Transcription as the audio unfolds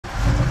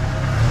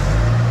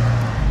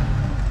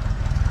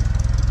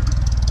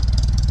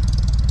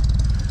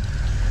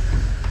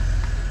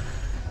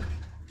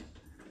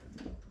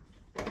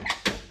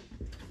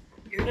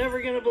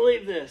gonna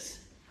believe this.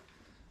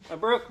 I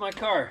broke my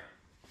car.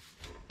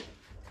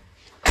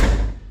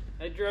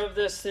 I drove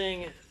this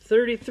thing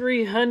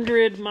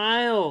 3,300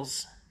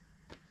 miles.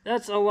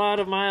 That's a lot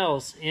of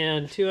miles,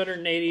 and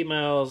 280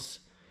 miles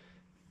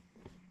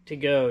to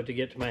go to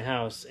get to my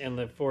house, and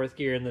the fourth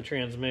gear in the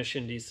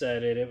transmission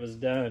decided it was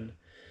done.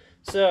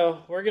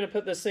 So we're gonna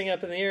put this thing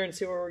up in the air and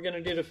see what we're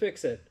gonna do to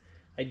fix it.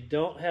 I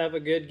don't have a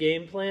good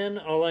game plan.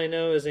 All I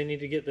know is I need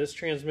to get this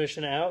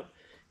transmission out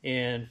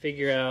and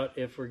figure out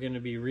if we're gonna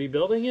be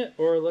rebuilding it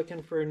or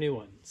looking for a new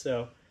one.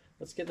 So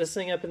let's get this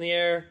thing up in the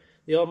air.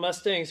 The old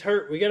Mustang's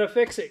hurt. We gotta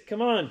fix it.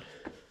 Come on.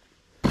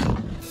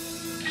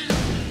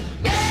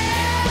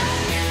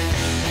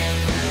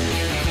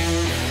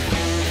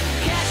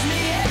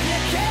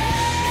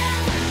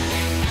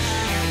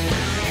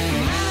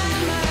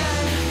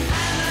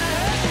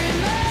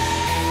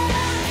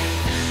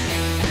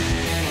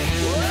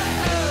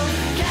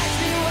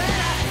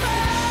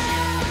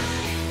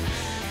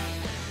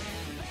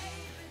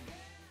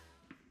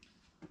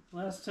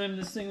 Last time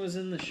this thing was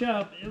in the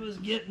shop, it was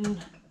getting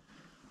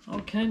all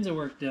kinds of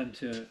work done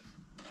to it.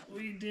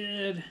 We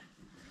did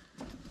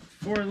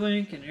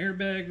 4-link and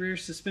airbag rear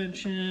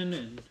suspension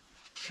and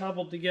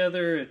cobbled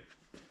together a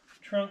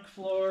trunk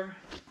floor,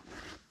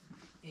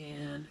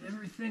 and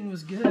everything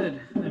was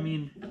good. I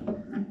mean,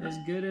 as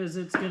good as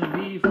it's gonna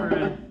be for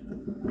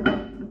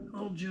an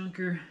old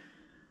junker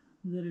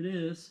that it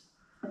is.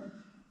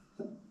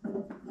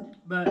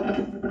 But I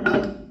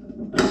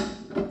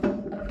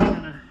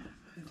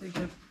think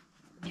I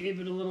gave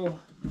it a little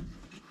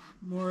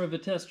more of a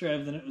test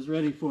drive than it was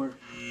ready for.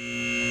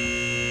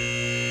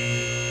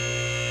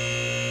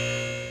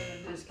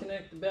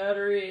 Disconnect the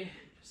battery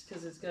just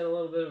because it's got a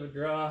little bit of a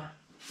draw,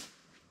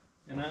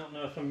 and I don't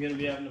know if I'm going to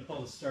be having to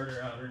pull the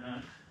starter out or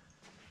not.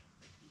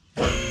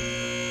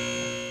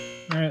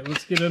 Alright,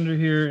 let's get under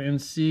here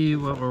and see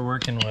what we're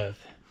working with.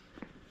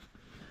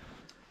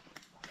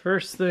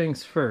 First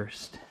things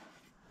first,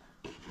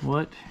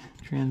 what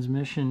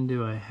transmission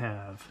do I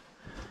have?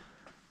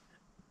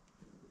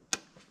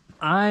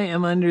 I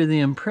am under the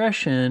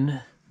impression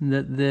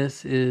that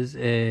this is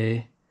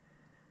a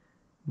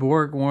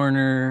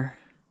Borg-Warner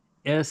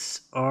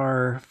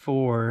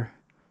SR4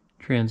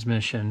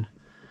 transmission,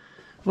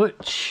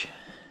 which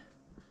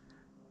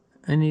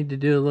I need to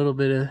do a little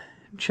bit of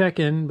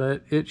checking,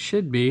 but it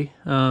should be.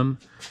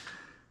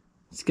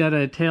 It's got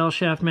a tail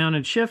shaft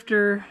mounted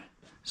shifter,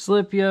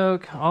 slip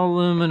yoke, all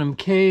aluminum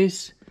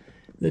case.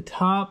 The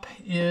top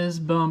is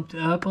bumped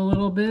up a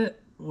little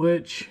bit,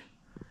 which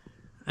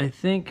I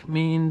think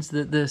means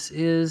that this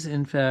is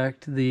in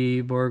fact the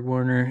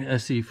Borg-Warner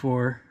SE4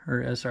 or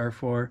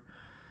SR4.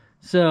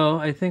 So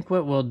I think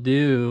what we'll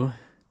do,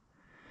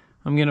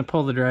 I'm going to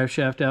pull the drive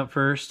shaft out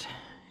first,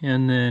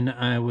 and then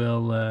I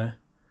will,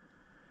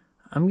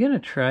 I'm going to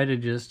try to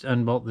just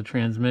unbolt the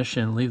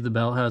transmission, leave the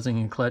belt housing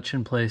and clutch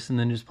in place, and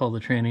then just pull the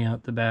tranny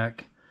out the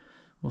back.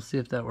 We'll see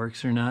if that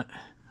works or not.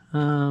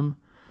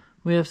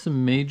 We have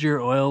some major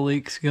oil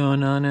leaks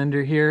going on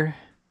under here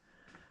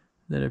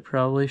that I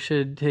probably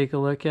should take a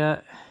look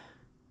at.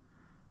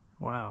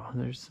 Wow,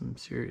 there's some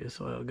serious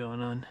oil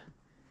going on.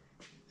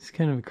 It's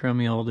kind of a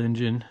crummy old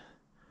engine,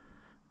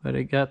 but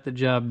it got the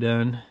job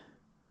done.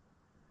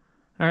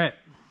 Alright,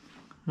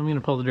 I'm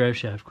gonna pull the drive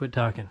shaft, quit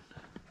talking.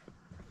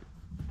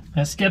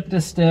 I skipped a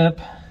step.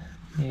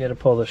 You gotta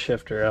pull the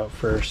shifter out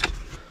first.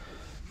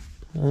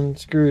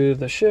 Unscrew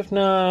the shift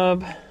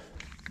knob,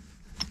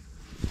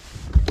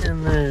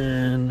 and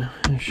then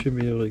I should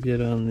be able to get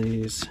on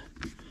these.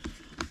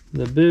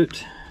 The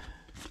boot,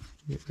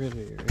 get rid of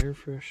your air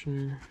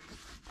freshener,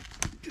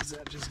 because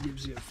that just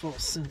gives you a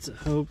false sense of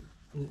hope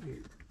that your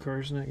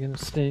car's not going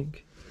to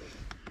stink,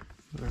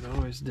 but it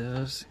always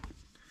does,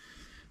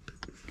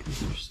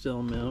 because there's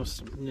still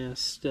mouse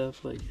nest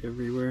stuff like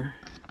everywhere.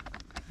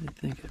 I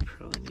think I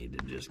probably need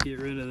to just get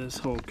rid of this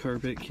whole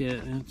carpet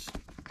kit.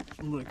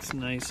 It looks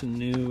nice and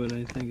new, but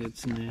I think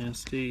it's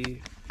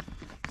nasty,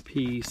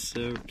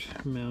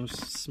 pee-soaked,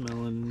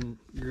 mouse-smelling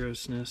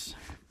grossness.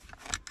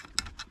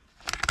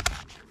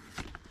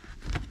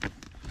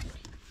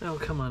 Oh,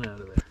 come on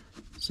out of there.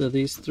 So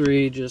these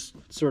three just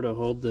sort of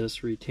hold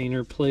this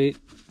retainer plate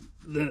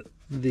that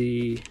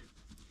the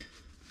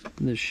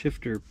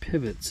shifter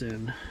pivots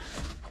in.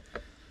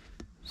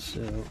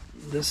 So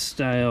this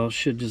style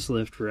should just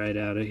lift right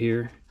out of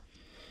here.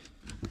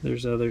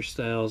 There's other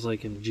styles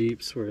like in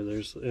Jeeps where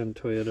there's, and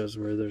Toyotas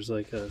where there's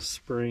like a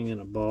spring and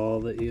a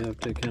ball that you have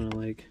to kind of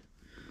like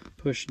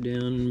push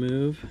down and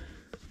move.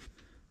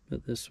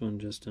 But this one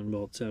just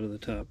unbolts out of the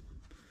top.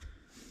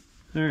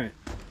 Alright,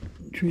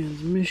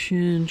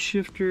 transmission,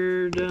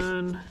 shifter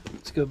done.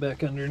 Let's go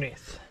back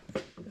underneath.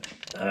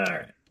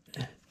 Alright,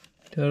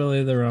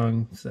 totally the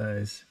wrong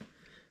size.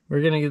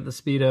 We're going to get the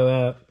speedo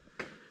out,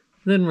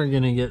 then we're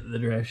going to get the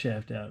drive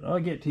shaft out.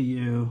 I'll get to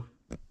you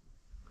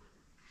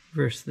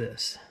versus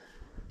this.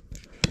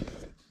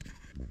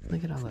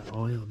 Look at all that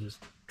oil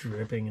just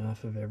dripping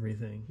off of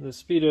everything. The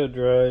speedo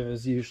drive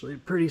is usually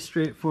pretty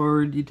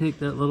straightforward. You take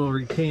that little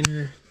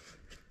retainer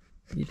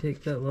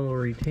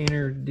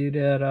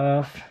doodad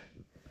off,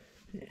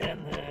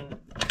 And then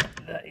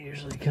that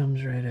usually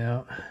comes right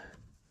out.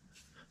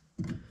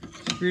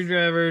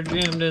 Screwdriver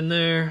jammed in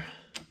there.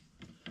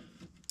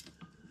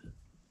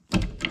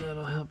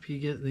 That'll help you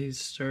get these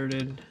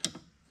started.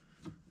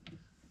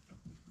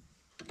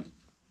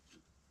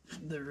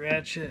 The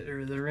ratchet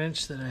or the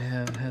wrench that I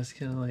have has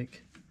kind of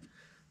like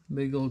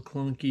big old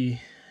clunky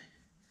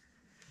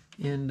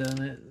end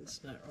on it.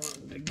 It's not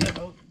wanting to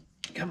go.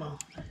 Come on.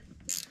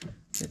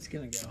 It's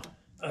gonna go.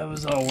 I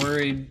was all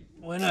worried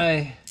when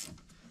I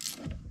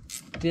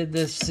did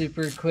this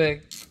super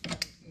quick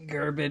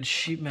garbage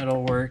sheet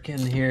metal work in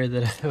here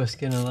that I was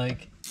gonna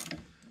like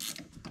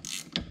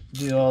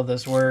do all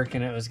this work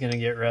and it was gonna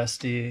get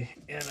rusty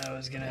and I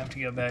was gonna have to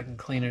go back and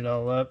clean it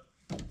all up.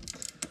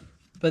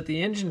 But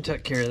the engine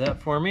took care of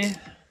that for me.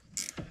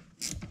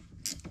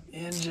 The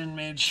engine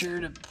made sure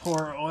to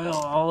pour oil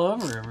all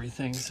over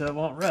everything so it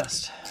won't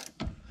rust.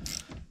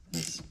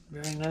 It's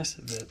very nice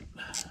of it.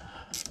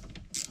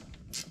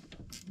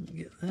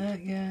 Get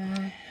that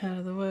guy out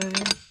of the way.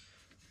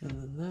 And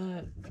then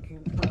that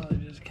can probably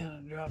just kind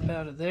of drop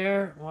out of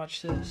there.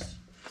 Watch this.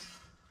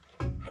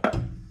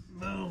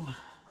 Boom.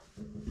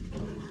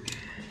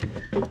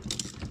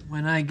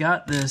 When I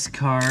got this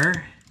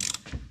car,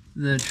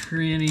 the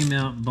tranny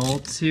mount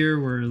bolts here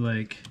were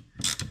like,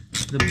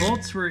 the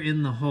bolts were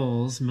in the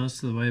holes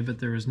most of the way, but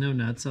there was no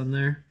nuts on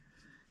there.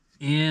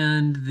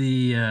 And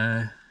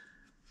the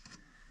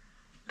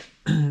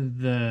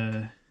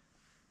the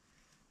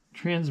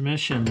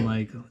transmission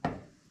like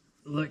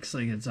looks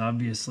like it's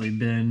obviously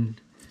been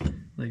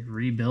like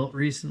rebuilt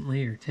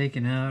recently or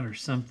taken out or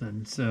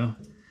something. So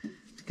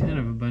it's kind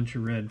of a bunch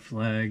of red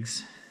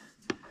flags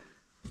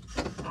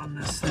on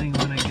this thing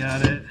when I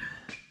got it,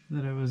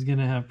 that I was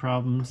gonna have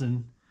problems.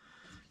 And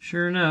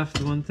sure enough,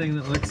 the one thing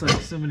that looks like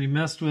somebody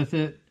messed with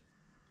it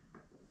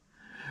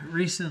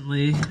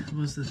recently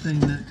was the thing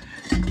that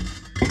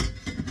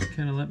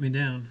kind of let me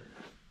down.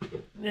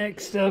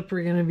 Next up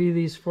are gonna be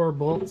these 4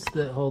 bolts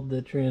that hold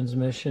the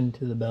transmission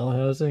to the bell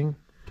housing.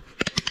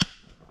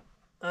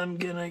 I'm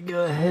gonna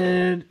go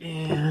ahead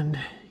and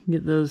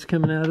get those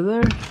coming out of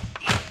there.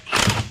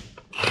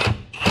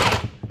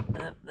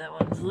 That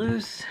one's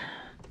loose.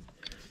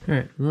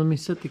 Alright, let me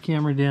set the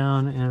camera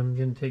down and I'm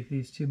going to take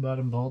these 2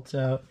 bottom bolts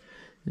out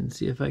and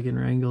see if I can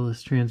wrangle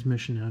this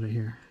transmission out of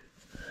here.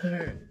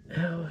 Alright,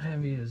 how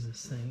heavy is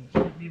this thing? It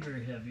can't be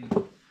very heavy.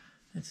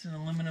 It's an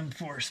aluminum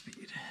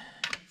 4-speed.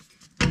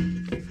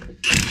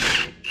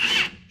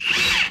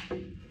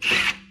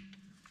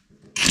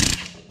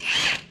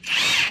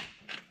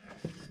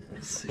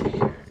 Let's see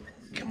here.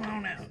 Come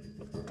on out.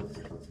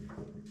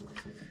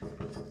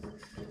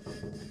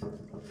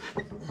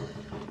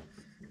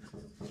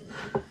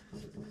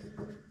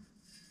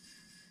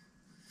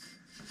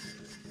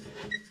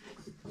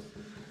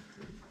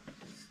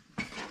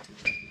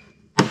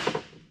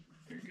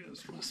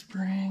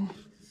 Spring.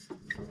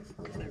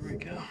 There we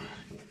go.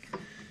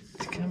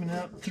 It's coming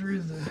out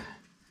through the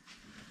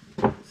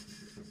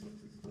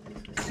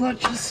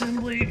clutch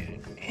assembly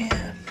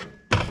and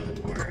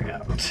we're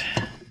out.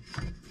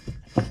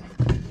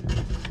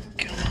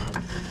 Come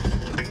on.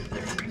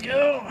 There we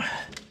go.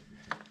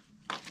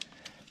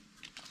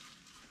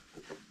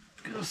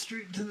 Go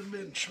straight to the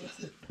bench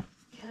with it.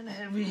 Kind of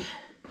heavy.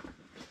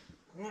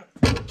 Not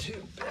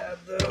too bad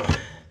though.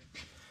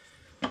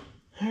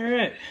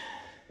 Alright.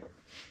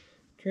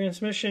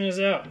 Transmission is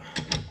out.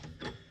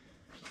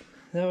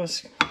 That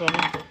was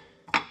fun.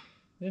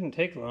 Didn't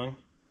take long.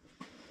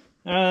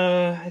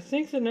 I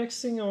think the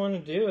next thing I want to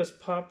do is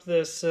pop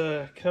this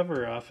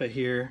cover off of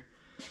here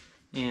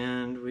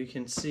and we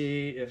can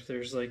see if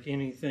there's like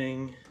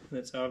anything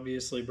that's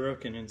obviously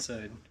broken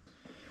inside.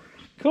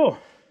 Cool.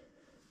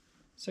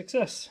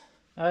 Success.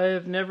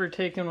 I've never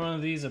taken one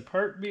of these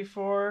apart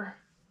before.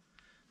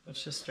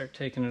 Let's just start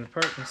taking it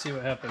apart and see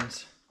what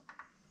happens.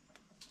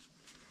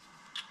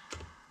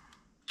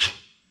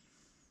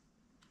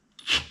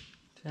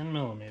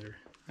 $10mm.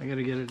 I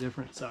gotta get a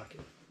different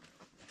socket.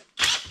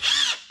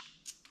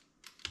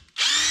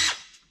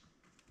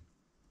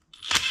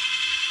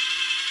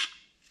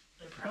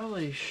 I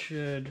probably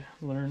should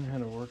learn how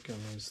to work on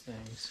these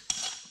things.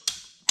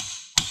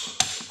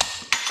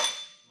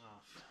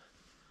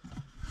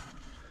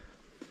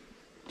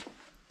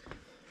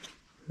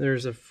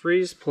 There's a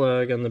freeze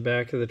plug on the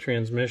back of the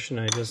transmission.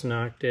 I just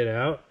knocked it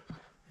out.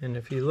 And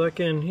if you look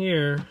in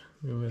here,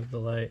 let me move the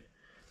light,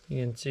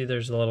 you can see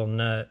there's a little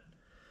nut.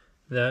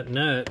 That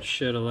nut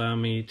should allow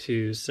me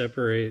to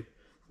separate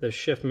the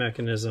shift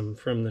mechanism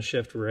from the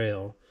shift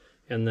rail,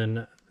 and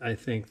then I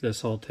think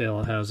this whole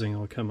tail housing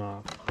will come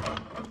off.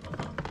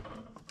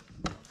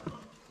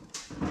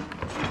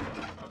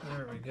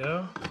 There we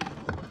go.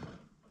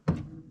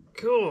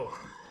 Cool.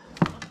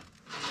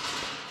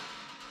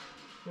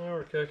 Now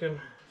we're cooking.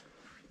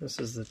 This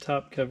is the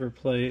top cover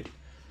plate.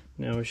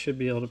 Now we should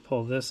be able to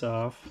pull this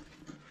off.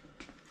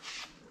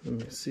 Let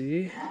me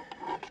see.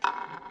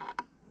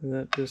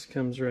 That just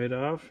comes right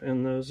off,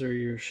 and those are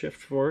your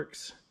shift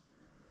forks.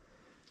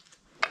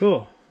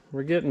 Cool,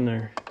 we're getting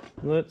there.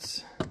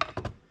 Let's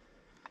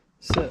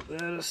Set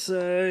that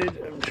aside.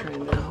 I'm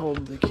trying to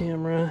hold the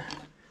camera.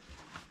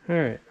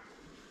 Alright,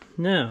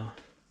 now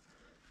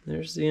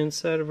there's the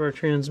inside of our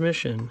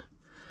transmission.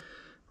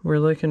 We're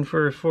looking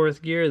for a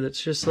fourth gear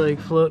that's just like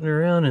floating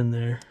around in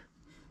there.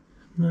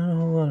 Not a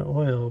whole lot of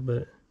oil,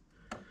 but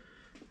it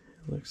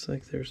looks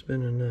like there's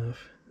been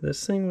enough.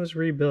 This thing was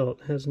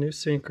rebuilt, it has new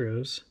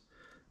synchros.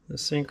 The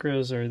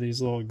synchros are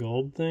these little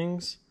gold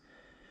things,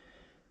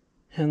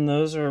 and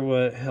those are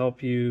what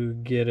help you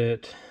get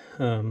it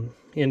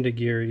into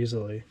gear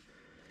easily.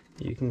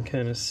 You can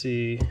kind of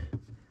see,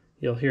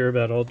 you'll hear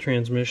about old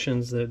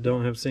transmissions that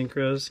don't have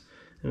synchros,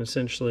 and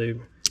essentially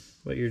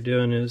what you're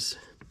doing is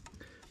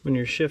when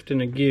you're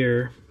shifting a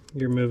gear,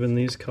 you're moving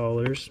these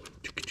collars,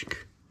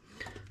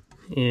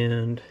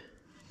 and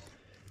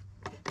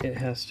it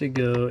has to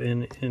go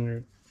and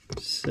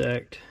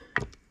intersect,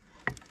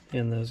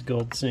 and those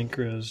gold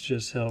synchros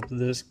just help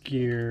this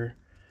gear,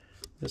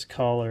 this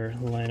collar,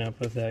 line up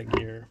with that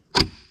gear.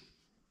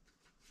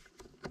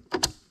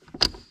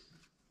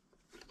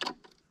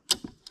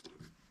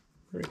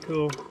 Pretty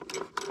cool.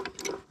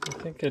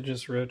 I think I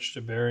just roached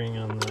a bearing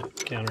on the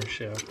counter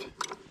shaft.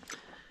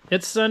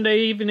 It's Sunday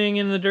evening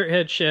in the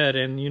Dirthead Shed,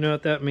 and you know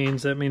what that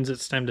means. That means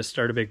it's time to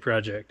start a big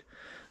project.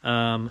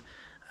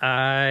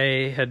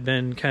 I had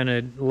been kind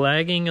of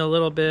lagging a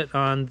little bit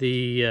on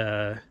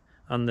the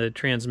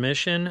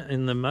transmission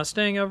in the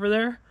Mustang over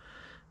there,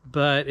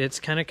 but it's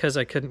kind of because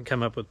I couldn't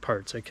come up with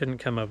parts. I couldn't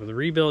come up with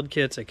rebuild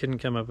kits. I couldn't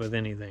come up with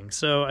anything.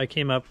 So I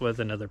came up with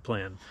another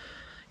plan.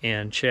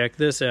 And check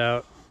this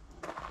out.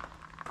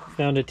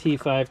 Found a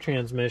T5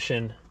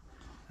 transmission.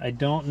 I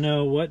don't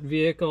know what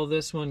vehicle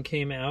this one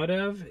came out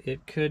of.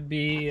 It could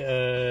be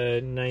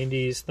a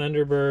 90s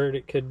Thunderbird.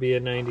 It could be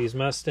a 90s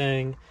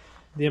Mustang.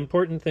 The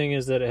important thing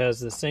is that it has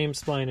the same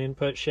spline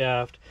input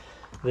shaft.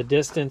 The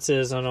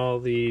distances on all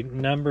the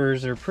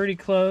numbers are pretty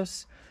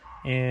close,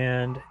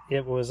 and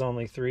it was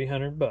only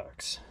 300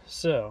 bucks.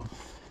 So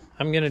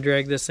I'm going to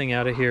drag this thing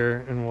out of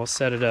here, and we'll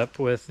set it up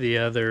with the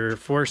other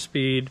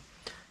 4-speed,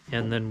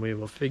 and then we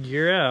will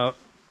figure out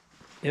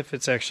if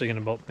it's actually going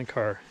to bolt in the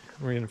car.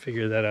 We're going to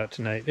figure that out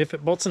tonight. If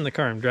it bolts in the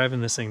car, I'm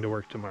driving this thing to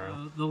work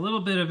tomorrow. The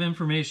little bit of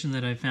information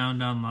that I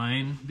found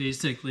online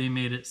basically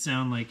made it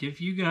sound like if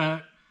you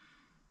got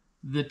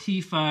the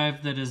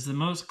T5 that is the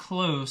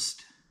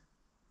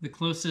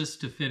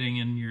closest to fitting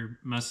in your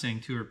Mustang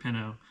 2 or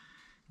Pinto,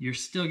 you're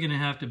still going to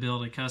have to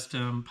build a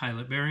custom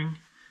pilot bearing.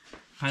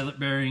 Pilot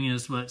bearing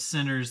is what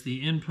centers the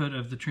input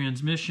of the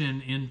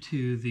transmission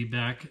into the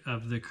back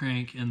of the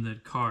crank in the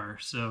car.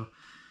 So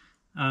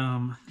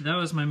that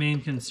was my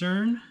main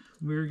concern.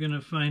 We're going to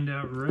find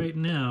out right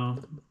now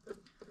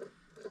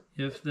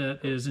if that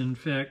is in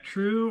fact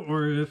true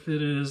or if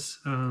it is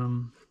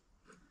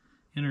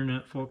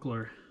internet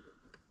folklore.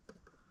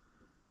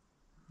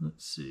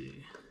 Let's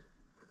see.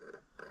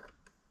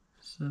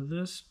 So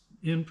this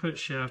input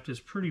shaft is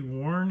pretty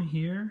worn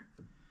here,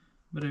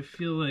 but I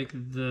feel like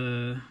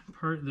the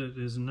part that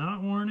is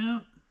not worn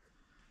out,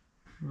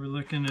 we're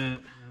looking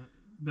at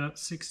about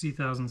 60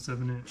 thousandths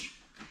of an inch.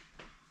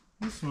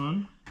 This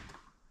one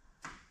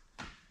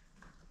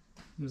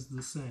is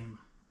the same.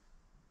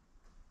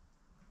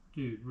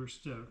 Dude, we're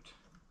stoked.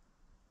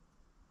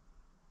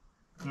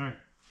 Alright,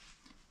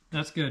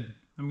 that's good.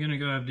 I'm gonna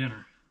go have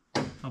dinner.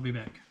 I'll be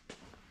back.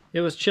 It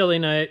was chili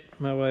night.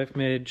 My wife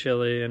made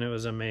chili and it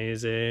was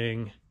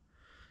amazing.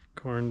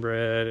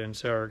 Cornbread and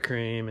sour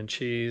cream and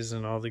cheese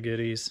and all the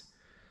goodies.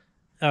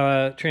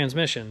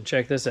 Transmission,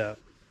 check this out.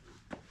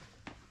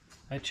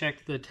 I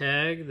checked the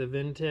tag, the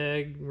VIN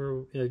tag,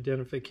 or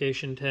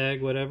identification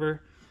tag,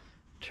 whatever.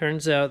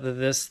 Turns out that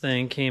this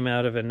thing came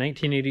out of a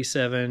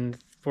 1987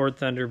 Ford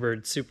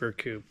Thunderbird Super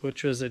Coupe,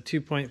 which was a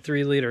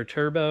 2.3 liter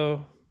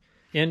turbo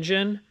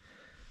engine.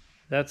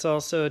 That's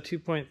also a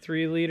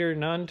 2.3 liter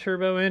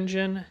non-turbo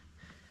engine.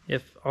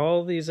 If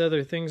all these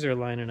other things are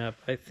lining up,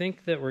 I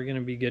think that we're going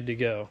to be good to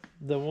go.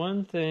 The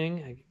one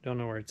thing, I don't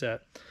know where it's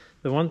at,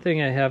 the one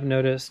thing I have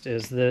noticed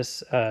is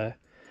this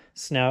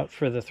snout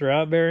for the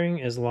throwout bearing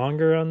is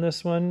longer on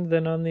this one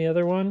than on the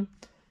other one.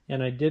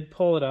 And I did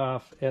pull it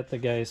off at the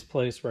guy's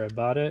place where I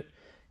bought it,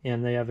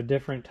 and they have a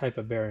different type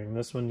of bearing.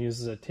 This one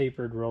uses a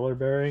tapered roller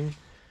bearing,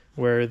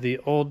 where the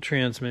old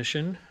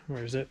transmission,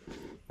 where is it,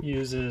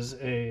 uses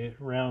a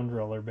round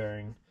roller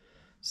bearing.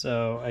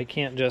 So I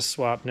can't just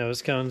swap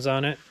nose cones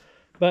on it,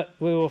 but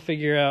we will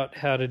figure out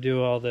how to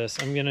do all this.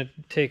 I'm going to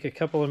take a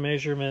couple of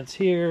measurements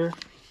here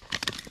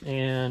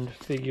and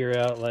figure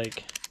out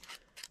like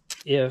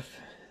if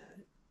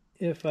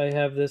I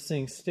have this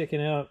thing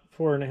sticking out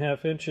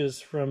 4.5 inches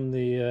from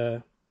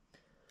the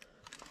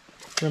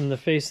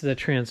face of the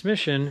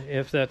transmission,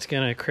 if that's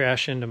going to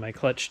crash into my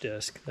clutch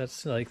disc.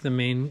 That's like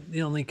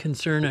the only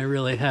concern I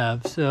really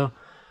have. So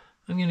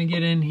I'm going to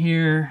get in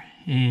here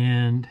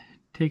and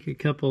take a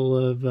couple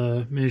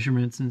of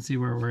measurements and see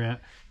where we're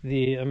at.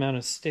 The amount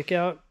of stick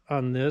out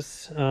on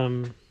this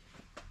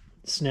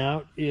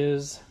snout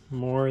is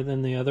more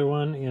than the other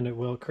one, and it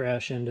will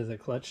crash into the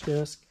clutch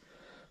disc.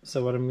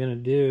 So what I'm going to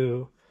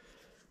do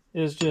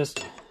is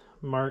just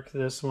mark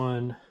this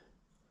one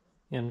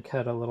and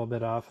cut a little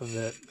bit off of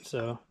it.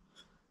 So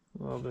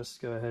we'll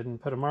just go ahead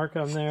and put a mark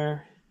on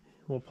there.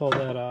 We'll pull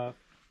that off.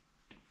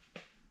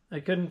 I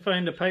couldn't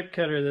find a pipe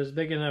cutter that's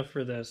big enough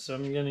for this, so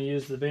I'm going to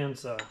use the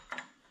bandsaw.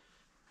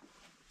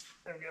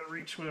 I've got to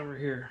reach way over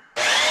here.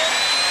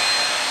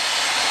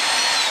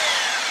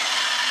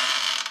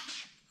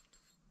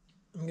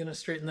 I'm going to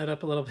straighten that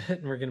up a little bit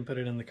and we're going to put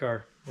it in the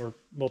car or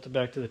bolt it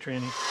back to the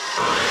tranny.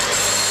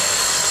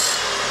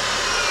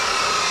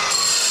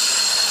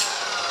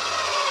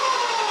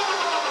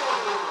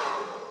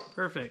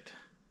 Perfect.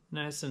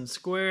 Nice and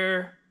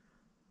square.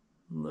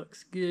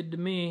 Looks good to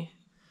me.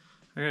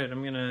 Alright,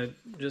 I'm going to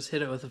just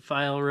hit it with a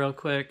file real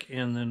quick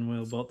and then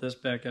we'll bolt this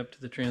back up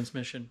to the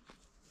transmission.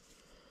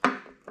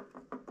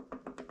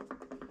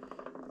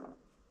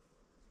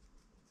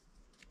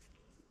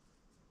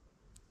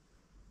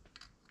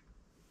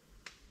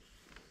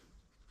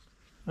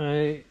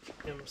 I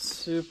am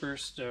super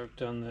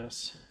stoked on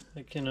this.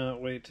 I cannot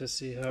wait to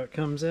see how it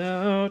comes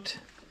out.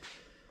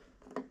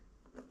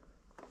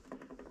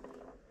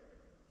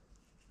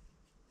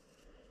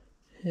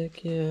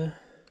 Heck yeah.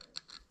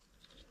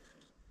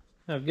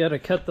 I've got to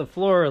cut the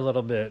floor a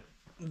little bit.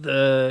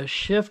 The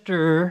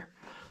shifter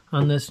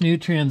on this new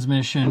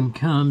transmission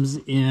comes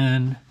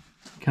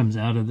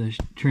out of the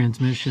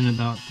transmission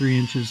about 3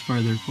 inches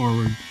farther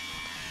forward.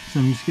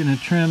 So I'm just going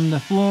to trim the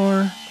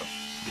floor,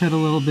 cut a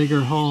little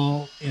bigger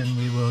hole, and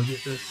we will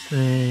get this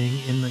thing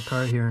in the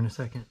car here in a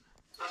second.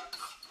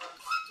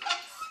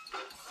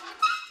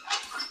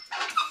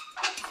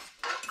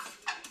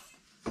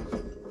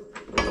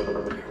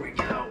 There we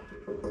go.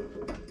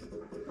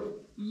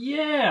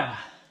 Yeah!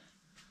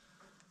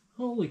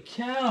 Holy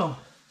cow!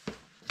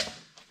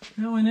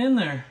 That went in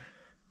there.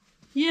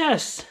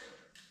 Yes!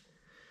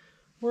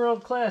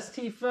 World class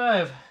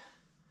T5.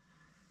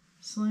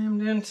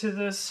 Slammed into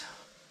this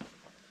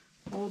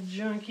old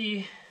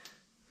junky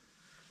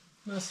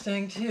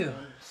Mustang 2.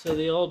 So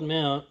the old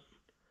mount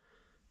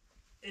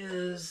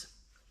is,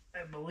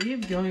 I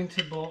believe, going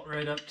to bolt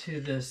right up to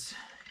this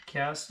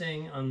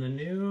casting on the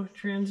new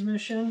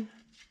transmission.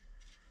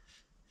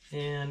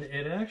 And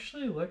it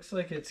actually looks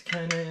like it's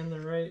kind of in the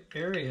right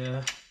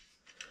area.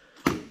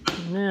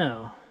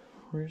 Now,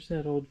 where's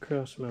that old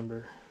cross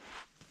member?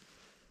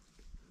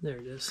 There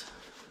it is.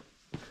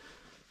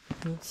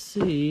 Let's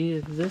see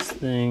if this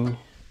thing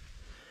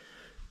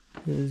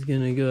is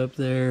gonna go up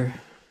there.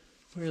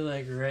 We're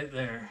like right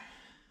there.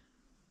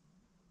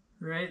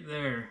 Right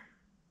there.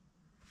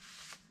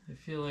 I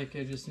feel like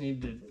I just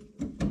need to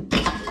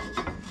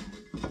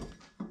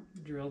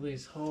drill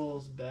these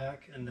holes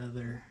back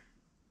another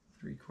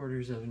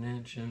 3/4 of an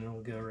inch and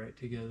it'll go right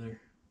together.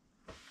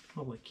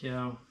 Holy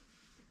cow.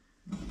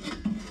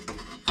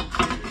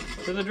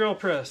 To the drill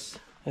press.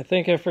 I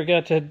think I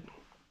forgot to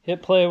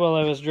hit play while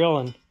I was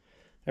drilling.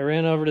 I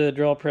ran over to the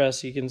drill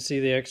press. You can see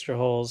the extra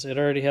holes. It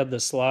already had the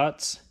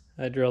slots.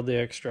 I drilled the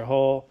extra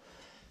hole.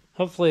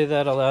 Hopefully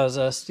that allows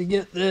us to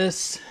get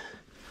this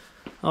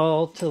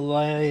all to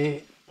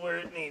lie where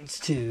it needs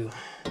to.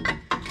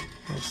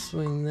 I'll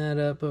swing that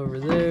up over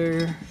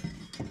there.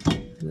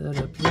 That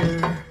up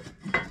there.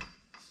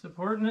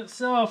 Supporting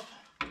itself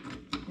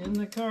in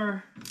the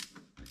car.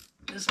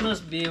 This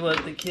must be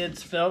what the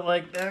kids felt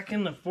like back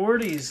in the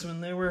 40s when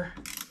they were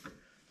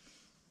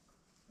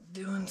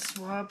doing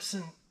swaps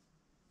and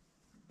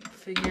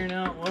figuring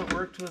out what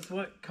worked with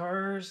what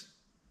cars.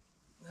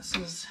 This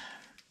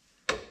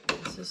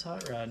is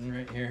hot rodding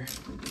right here.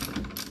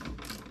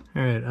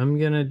 Alright, I'm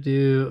gonna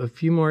do a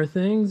few more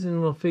things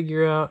and we'll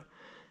figure out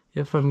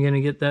if I'm gonna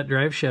get that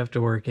drive shaft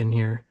to work in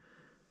here.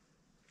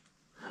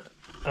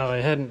 Oh, I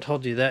hadn't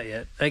told you that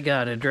yet. I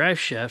got a drive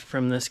shaft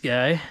from this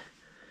guy,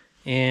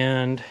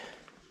 and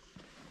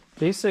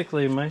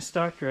basically my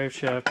stock drive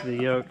shaft, the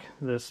yoke,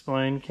 the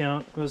spline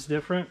count was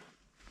different,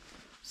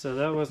 so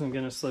that wasn't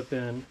going to slip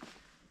in,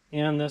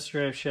 and this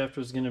drive shaft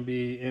was going to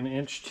be 1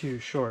 inch too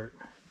short.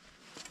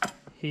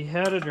 He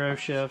had a drive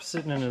shaft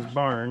sitting in his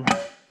barn.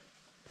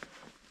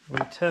 We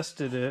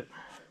tested it,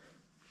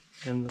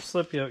 and the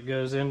slip yoke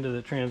goes into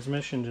the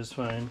transmission just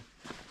fine,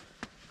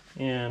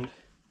 and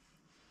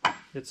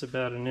it's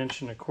about 1.25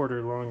 inches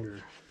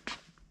longer,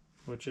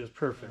 which is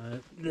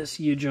perfect. This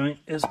U-joint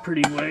is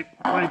pretty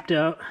wiped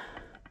out,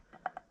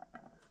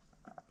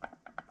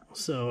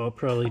 so I'll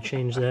probably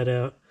change that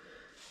out.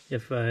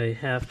 If I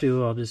have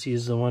to, I'll just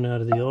use the one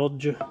out of the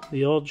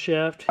old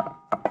shaft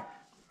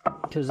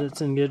because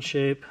it's in good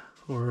shape,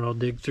 or I'll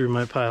dig through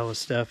my pile of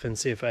stuff and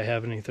see if I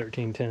have any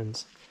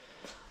 1310s.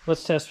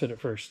 Let's test fit it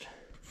first.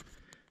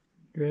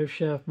 Drive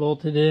shaft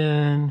bolted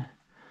in,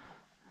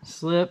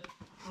 slip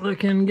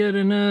looking good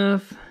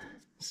enough.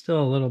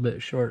 Still a little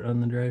bit short on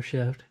the drive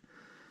shaft.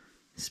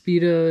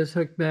 Speedo is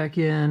hooked back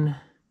in.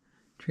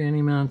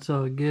 Tranny mount's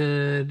all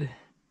good.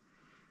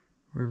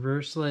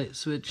 Reverse light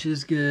switch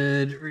is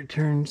good.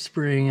 Return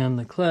spring on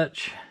the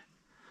clutch.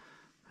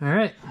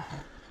 Alright.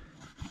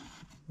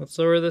 Let's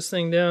lower this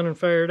thing down and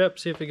fire it up,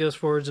 see if it goes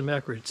forwards and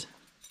backwards.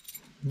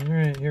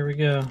 Alright, here we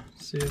go.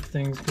 See if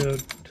things go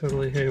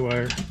totally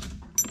haywire.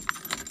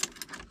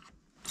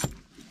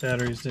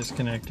 Battery's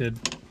disconnected.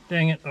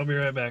 Dang it, I'll be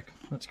right back.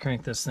 Let's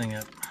crank this thing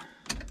up.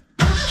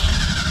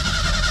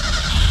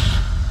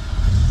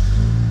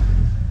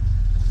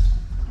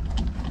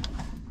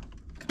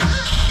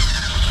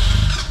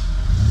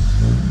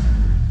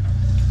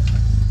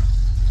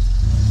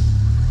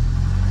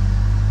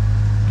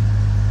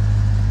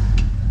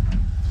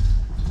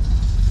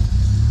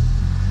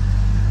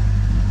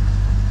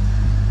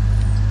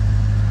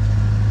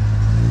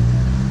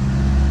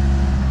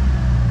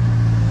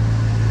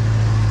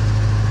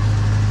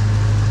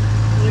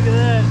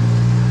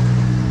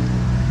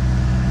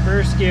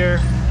 First gear,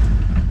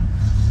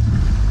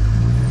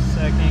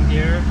 second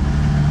gear,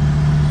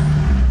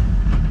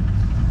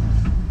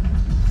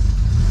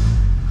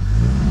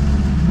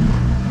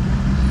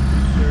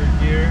 third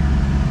gear.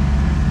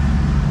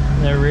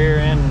 The rear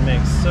end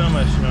makes so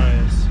much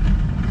noise.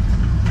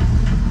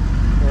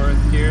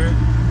 Fourth gear.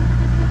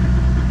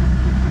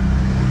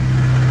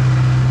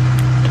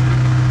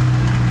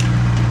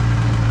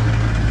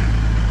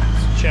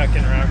 Just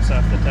chucking rocks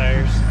off the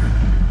tires.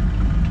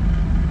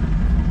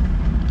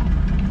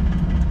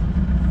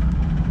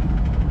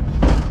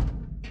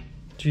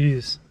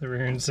 Jeez, the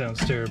rear end sounds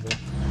terrible.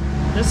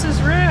 This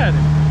is rad.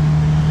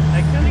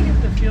 I kind of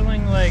get the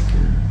feeling like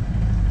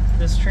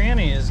this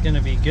tranny is going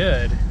to be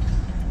good,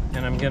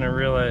 and I'm going to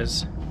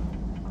realize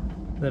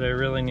that I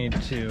really need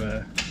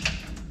to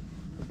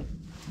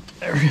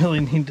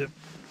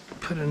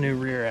put a new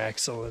rear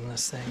axle in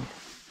this thing.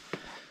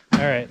 All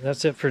right,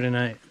 that's it for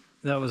tonight.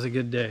 That was a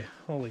good day.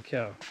 Holy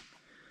cow.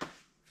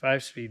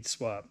 5-speed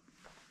swap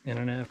in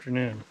an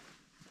afternoon.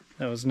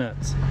 That was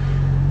nuts.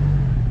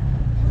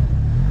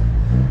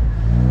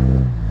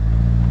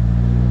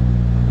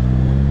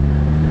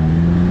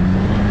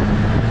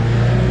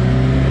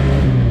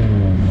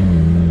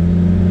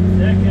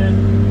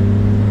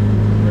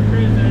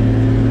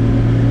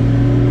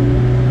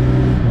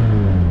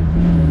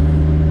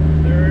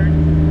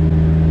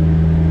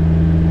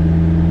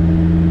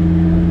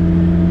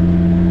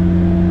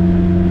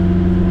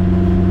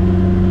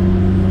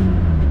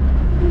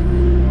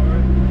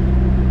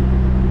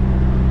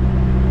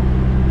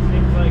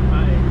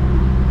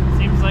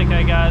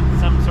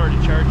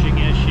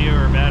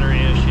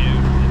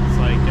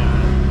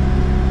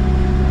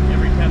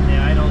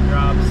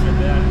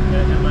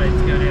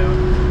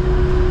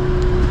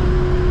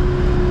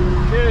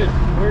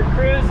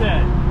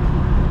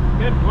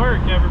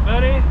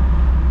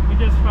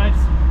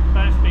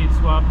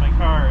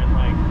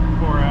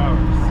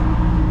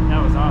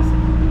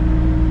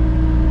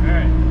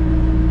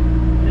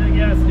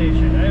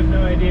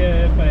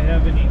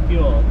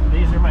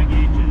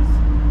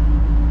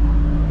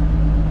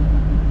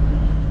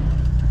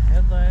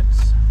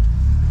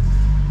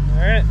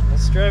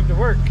 Drive to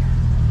work.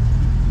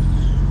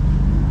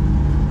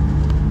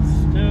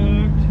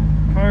 Stoked.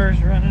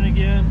 Car's running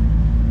again.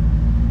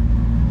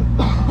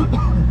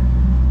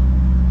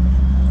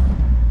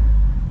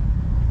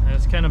 I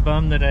was kind of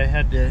bummed that I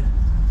had to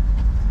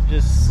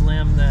just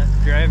slam that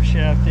drive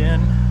shaft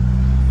in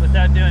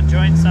without doing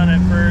joints on it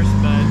first,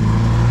 but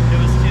it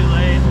was too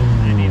late.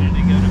 I needed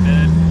to go to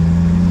bed.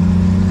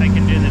 I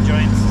can do the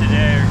joints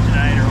today or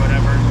tonight or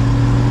whatever.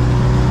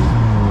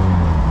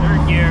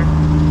 Third gear.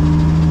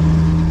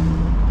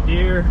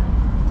 Deer.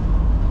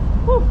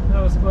 Whew, that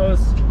was close.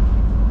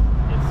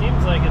 It seems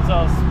like it's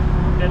all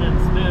spinning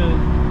smooth.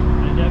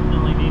 I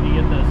definitely need to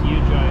get those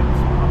U-joints.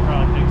 I'll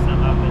probably pick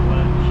some up at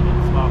lunch and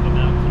swap them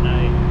out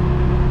tonight.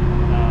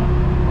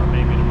 Or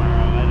maybe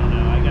tomorrow. I don't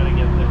know. I gotta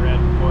get the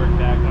red Ford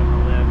back on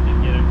the lift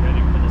and get it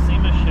ready for the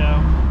SEMA show.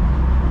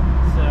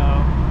 So,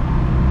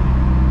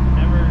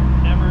 never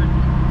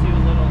too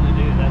little to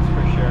do, that's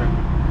for sure.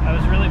 I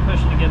was really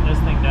pushing to get this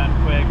thing done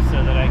quick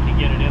so that I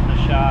could get it in the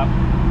shop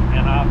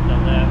and off the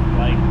lift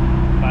like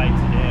by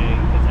today,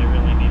 because I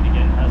really need to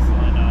get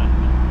hustling on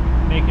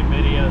making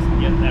videos and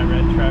getting that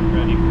red truck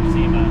ready for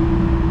SEMA.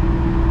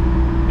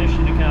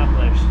 Mission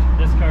accomplished.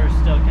 This car is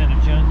still kind of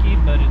junky,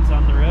 but it's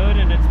on the road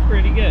and it's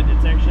pretty good.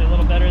 It's actually a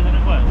little better than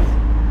it was.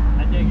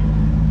 I dig it.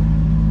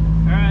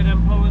 Alright,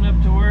 I'm pulling up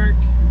to work.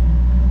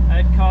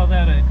 I'd call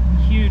that a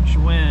huge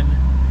win.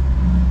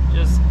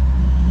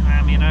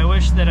 I mean, I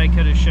wish that I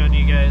could have shown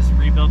you guys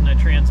rebuilding a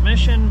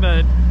transmission,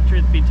 but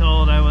truth be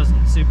told, I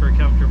wasn't super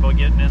comfortable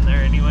getting in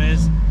there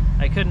anyways.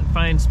 I couldn't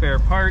find spare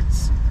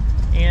parts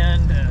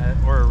and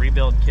or a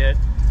rebuild kit,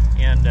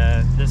 and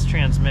this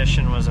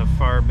transmission was a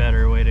far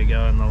better way to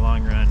go in the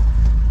long run.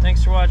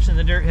 Thanks for watching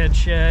the Dirthead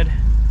Shed.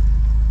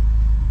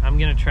 I'm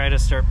gonna try to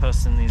start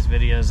posting these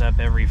videos up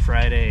every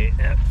Friday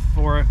at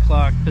 4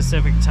 o'clock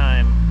Pacific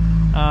time.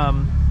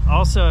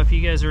 Also, if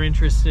you guys are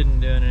interested in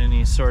doing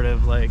any sort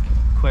of like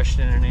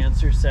question and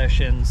answer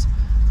sessions,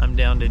 I'm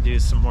down to do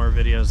some more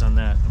videos on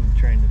that. I'm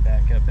trying to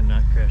back up and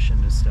not crash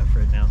into stuff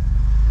right now.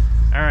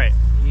 Alright,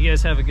 you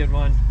guys have a good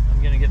one.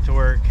 I'm gonna get to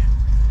work,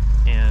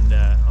 and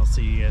I'll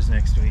see you guys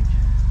next week.